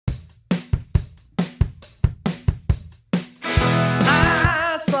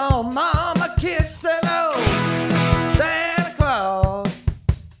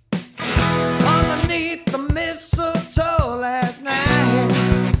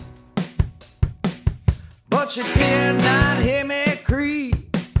but she did not hear me creep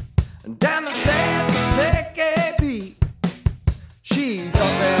down the stairs to take a peek. She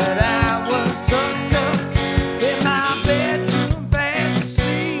thought that I was tucked up in my bedroom fast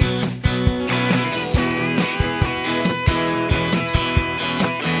asleep.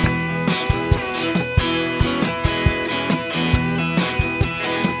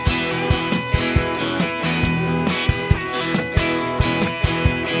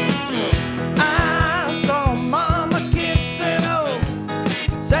 I saw Mama kissing old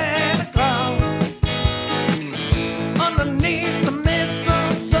Santa Claus underneath the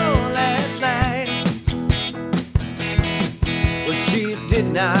mistletoe last night. Well, she did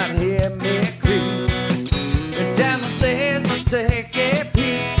not hear me creep and down the stairs to take a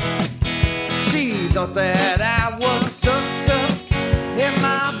peek. She thought that